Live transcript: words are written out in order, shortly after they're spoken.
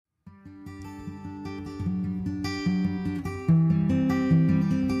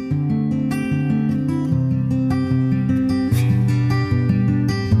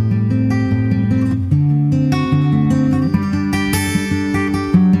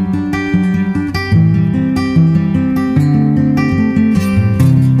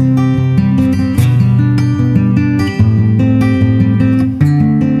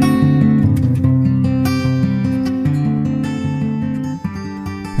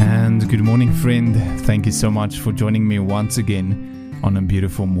And good morning, friend. Thank you so much for joining me once again on a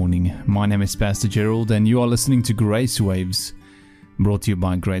beautiful morning. My name is Pastor Gerald, and you are listening to Grace Waves, brought to you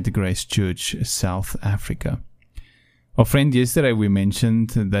by Greater Grace Church, South Africa. Our friend, yesterday we mentioned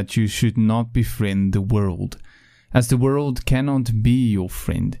that you should not befriend the world, as the world cannot be your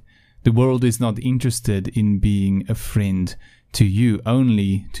friend. The world is not interested in being a friend to you,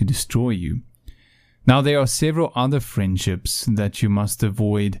 only to destroy you. Now, there are several other friendships that you must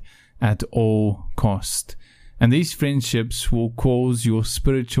avoid at all cost, and these friendships will cause your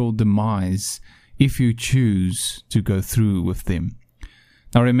spiritual demise if you choose to go through with them.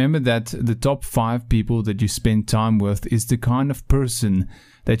 Now, remember that the top 5 people that you spend time with is the kind of person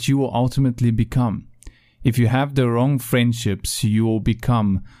that you will ultimately become. If you have the wrong friendships, you will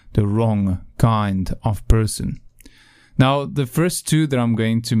become the wrong kind of person. Now, the first 2 that I'm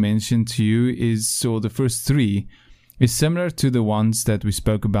going to mention to you the first 3, is similar to the ones that we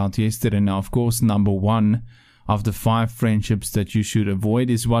spoke about yesterday. Now, of course, number 1 of the 5 friendships that you should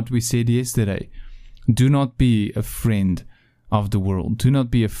avoid is what we said yesterday. Do not be a friend of the world. Do not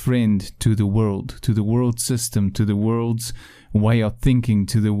be a friend to the world system, to the world's way of thinking,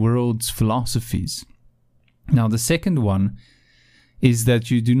 to the world's philosophies. Now, the second one is that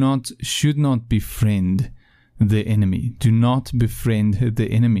you should not befriend the enemy. Do not befriend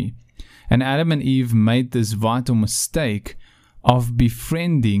the enemy. And Adam and Eve made this vital mistake of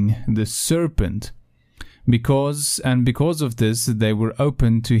befriending the serpent because of this they were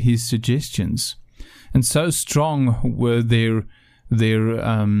open to his suggestions. And so strong were their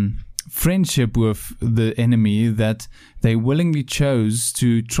friendship with the enemy that they willingly chose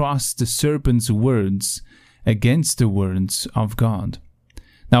to trust the serpent's words against the words of God.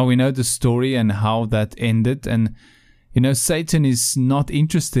 Now, we know the story and how that ended, and Satan is not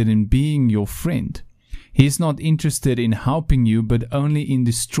interested in being your friend. He is not interested in helping you, but only in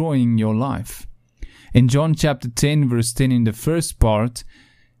destroying your life. In John chapter 10, verse 10, in the first part,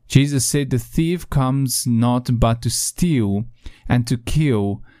 Jesus said, "The thief comes not but to steal and to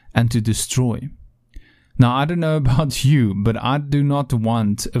kill and to destroy." Now, I don't know about you, but I do not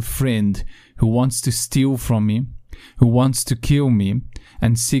want a friend who wants to steal from me, who wants to kill me,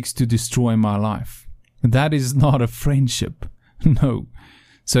 and seeks to destroy my life. That is not a friendship. No.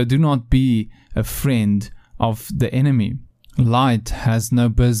 So do not be a friend of the enemy. Light has no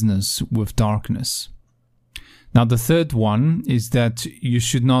business with darkness. Now, the third one is that you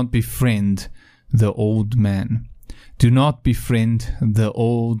should not befriend the old man. Do not befriend the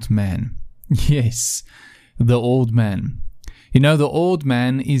old man. Yes, the old man. The old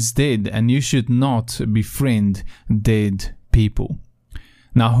man is dead, and you should not befriend dead people.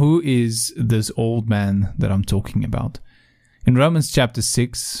 Now, who is this old man that I'm talking about? In Romans chapter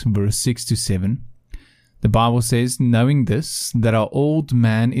 6, verse 6 to 7, the Bible says, "Knowing this, that our old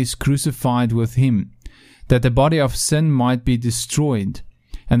man is crucified with him, that the body of sin might be destroyed,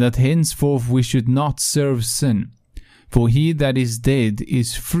 and that henceforth we should not serve sin. For he that is dead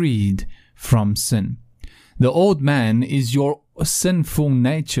is freed from sin." The old man is your sinful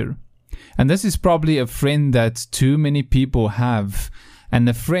nature. And this is probably a friend that too many people have, and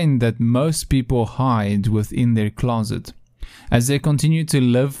a friend that most people hide within their closet. As they continue to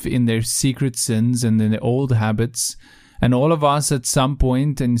live in their secret sins and in their old habits, and all of us at some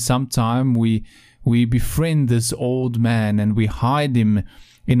point and some time we befriend this old man, and we hide him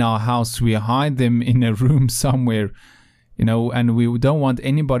in our house, we hide them in a room somewhere, and we don't want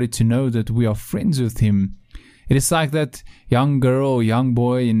anybody to know that we are friends with him. It is like that young girl or young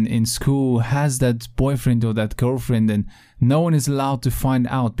boy in school has that boyfriend or that girlfriend, and no one is allowed to find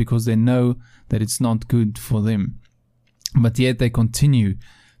out because they know that it's not good for them. But yet they continue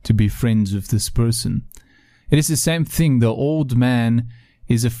to be friends with this person. It is the same thing. The old man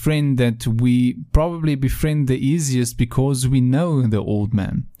is a friend that we probably befriend the easiest because we know the old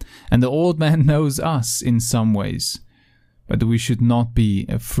man. And the old man knows us in some ways. But we should not be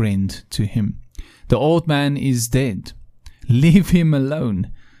a friend to him. The old man is dead. Leave him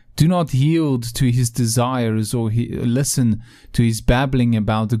alone. Do not yield to his desires or listen to his babbling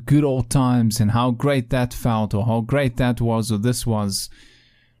about the good old times and how great that felt or how great that was or this was.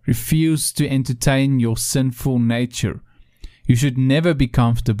 Refuse to entertain your sinful nature. You should never be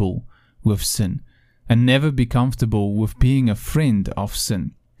comfortable with sin, and never be comfortable with being a friend of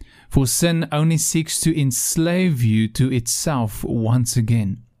sin. For sin only seeks to enslave you to itself once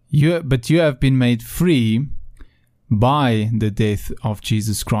again. But you have been made free by the death of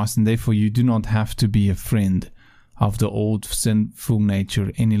Jesus Christ, and therefore you do not have to be a friend of the old sinful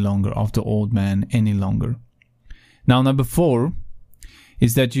nature any longer, of the old man any longer. Now, number 4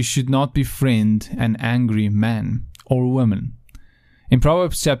 is that you should not befriend an angry man or woman. In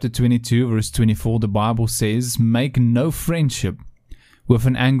Proverbs chapter 22, verse 24, the Bible says, "Make no friendship with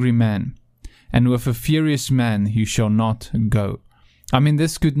an angry man, and with a furious man you shall not go." I mean,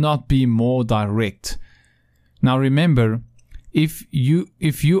 this could not be more direct. Now remember, if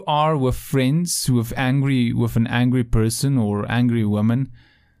you are with friends with an angry person or angry woman,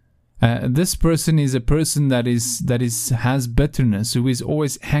 this person is a person that has bitterness, who is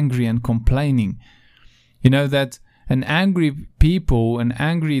always angry and complaining. You know that an angry people,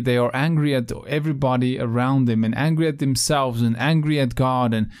 they are angry at everybody around them, and angry at themselves, and angry at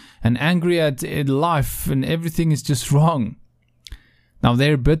God, and angry at life, and everything is just wrong. Now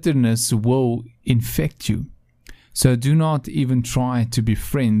their bitterness will infect you. So do not even try to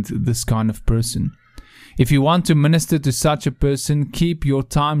befriend this kind of person. If you want to minister to such a person, keep your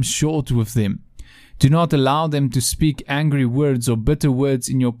time short with them. Do not allow them to speak angry words or bitter words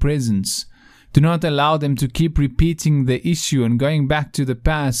in your presence. Do not allow them to keep repeating the issue and going back to the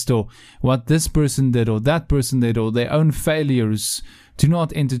past, or what this person did or that person did, or their own failures. Do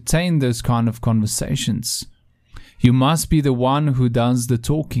not entertain those kind of conversations. You must be the one who does the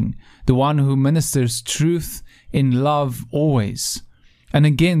talking, the one who ministers truth in love always. And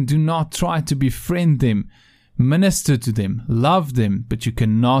again, do not try to befriend them. Minister to them, love them, but you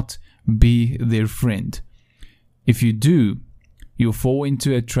cannot be their friend. If you do, you'll fall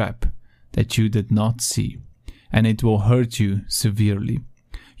into a trap that you did not see, and it will hurt you severely.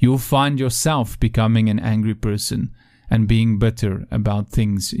 You'll find yourself becoming an angry person and being bitter about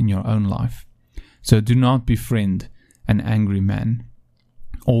things in your own life. So do not befriend an angry man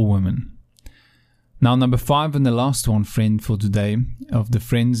or woman. Now, number 5 and the last one, friend, for today, of the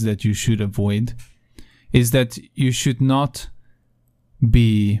friends that you should avoid, is that you should not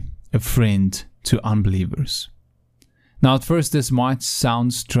be a friend to unbelievers. Now, at first, this might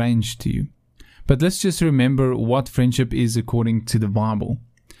sound strange to you, but let's just remember what friendship is according to the Bible.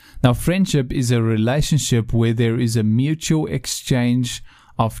 Now, friendship is a relationship where there is a mutual exchange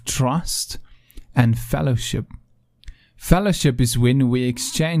of trust and fellowship. Fellowship is when we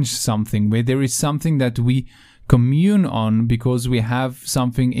exchange something, where there is something that we commune on because we have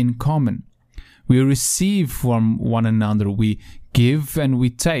something in common. We receive from one another, we give and we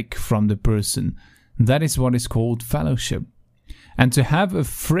take from the person. That is what is called fellowship. And to have a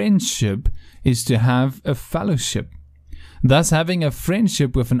friendship is to have a fellowship. Thus, having a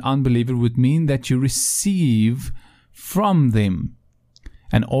friendship with an unbeliever would mean that you receive from them.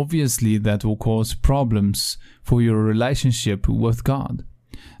 And obviously that will cause problems for your relationship with God.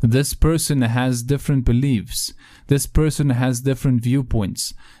 This person has different beliefs. This person has different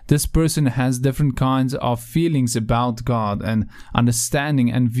viewpoints. This person has different kinds of feelings about God and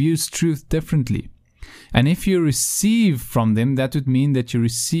understanding, and views truth differently. And if you receive from them, that would mean that you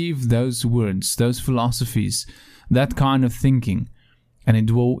receive those words, those philosophies, that kind of thinking, and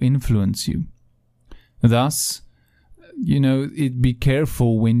it will influence you. Thus, be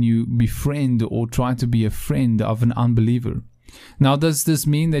careful when you befriend or try to be a friend of an unbeliever. Now, does this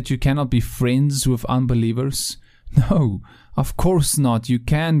mean that you cannot be friends with unbelievers? No, of course not. You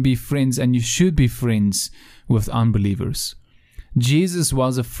can be friends, and you should be friends with unbelievers. Jesus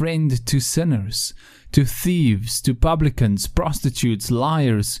was a friend to sinners, to thieves, to publicans, prostitutes,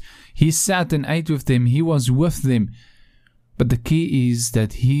 liars. He sat and ate with them. He was with them. But the key is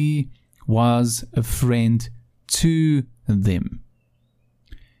that he was a friend to them.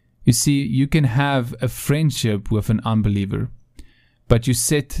 You see, you can have a friendship with an unbeliever, but you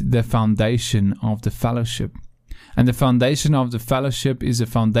set the foundation of the fellowship. And the foundation of the fellowship is a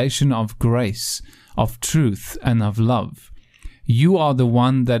foundation of grace, of truth, and of love. You are the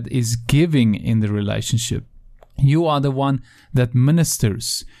one that is giving in the relationship. You are the one that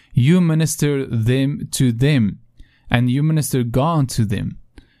ministers. You minister them to them, and you minister God to them,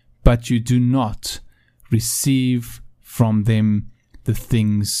 but you do not receive from them the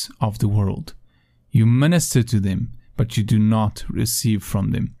things of the world. You minister to them, but you do not receive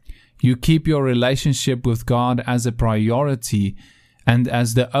from them. You keep your relationship with God as a priority and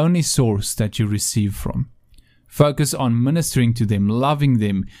as the only source that you receive from. Focus on ministering to them, loving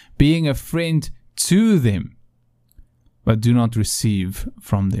them, being a friend to them, but do not receive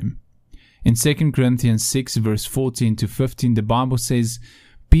from them. In 2 Corinthians 6 verse 14 to 15, the Bible says,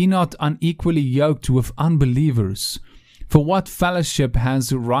 "Be not unequally yoked with unbelievers. For what fellowship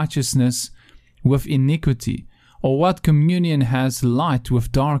has righteousness with iniquity? Or what communion has light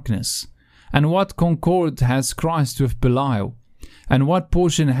with darkness? And what concord has Christ with Belial? And what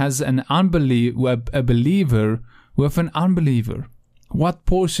portion has a believer with an unbeliever? What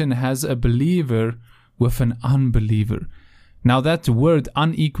portion has a believer with an unbeliever?" Now that word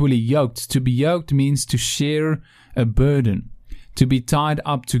unequally yoked, to be yoked means to share a burden. to be tied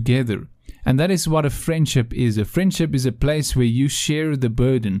up together. And that is what a friendship is. A friendship is a place where you share the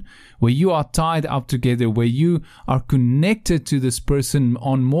burden, where you are tied up together, where you are connected to this person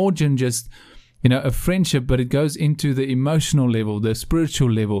on more than just, a friendship, but it goes into the emotional level, the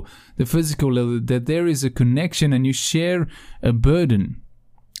spiritual level, the physical level, that there is a connection and you share a burden.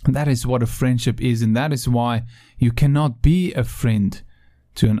 And that is what a friendship is, and that is why you cannot be a friend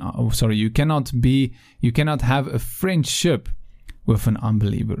you cannot have a friendship with an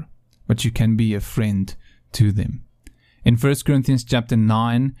unbeliever, but you can be a friend to them. In 1 Corinthians chapter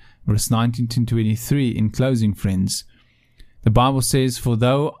 9, verse 19 to 23, in closing, friends, the Bible says, "For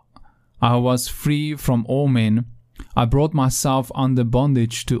though I was free from all men, I brought myself under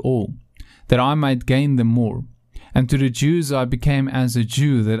bondage to all, that I might gain them more. And to the Jews I became as a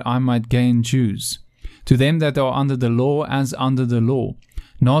Jew, that I might gain Jews. To them that are under the law, as under the law,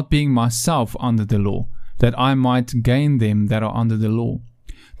 not being myself under the law, that I might gain them that are under the law.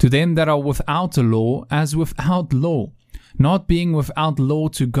 To them that are without the law, as without law, not being without law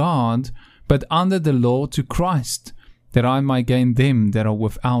to God, but under the law to Christ, that I might gain them that are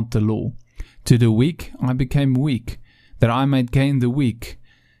without the law. To the weak I became weak, that I might gain the weak.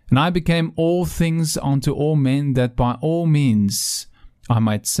 And I became all things unto all men, that by all means I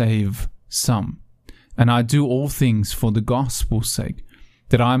might save some. And I do all things for the gospel's sake,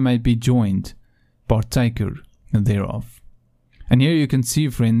 that I may be joined partaker thereof." And here you can see,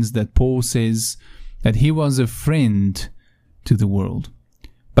 friends, that Paul says that he was a friend to the world,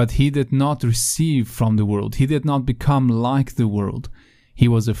 but he did not receive from the world. He did not become like the world. He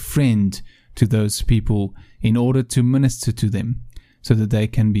was a friend to those people in order to minister to them so that they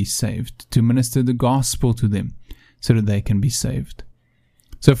can be saved, to minister the gospel to them so that they can be saved.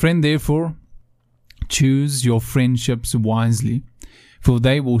 So, friend, therefore, choose your friendships wisely, for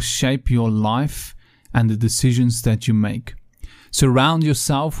they will shape your life and the decisions that you make. Surround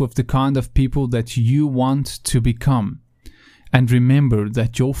yourself with the kind of people that you want to become. And remember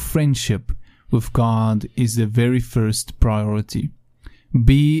that your friendship with God is the very first priority.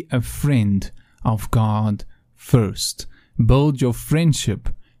 Be a friend of God first. Build your friendship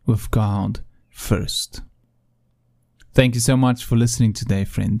with God first. Thank you so much for listening today,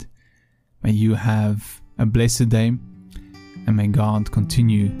 friend. May you have a blessed day, and may God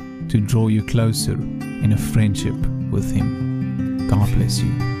continue to draw you closer in a friendship with Him. God bless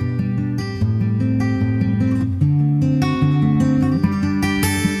you.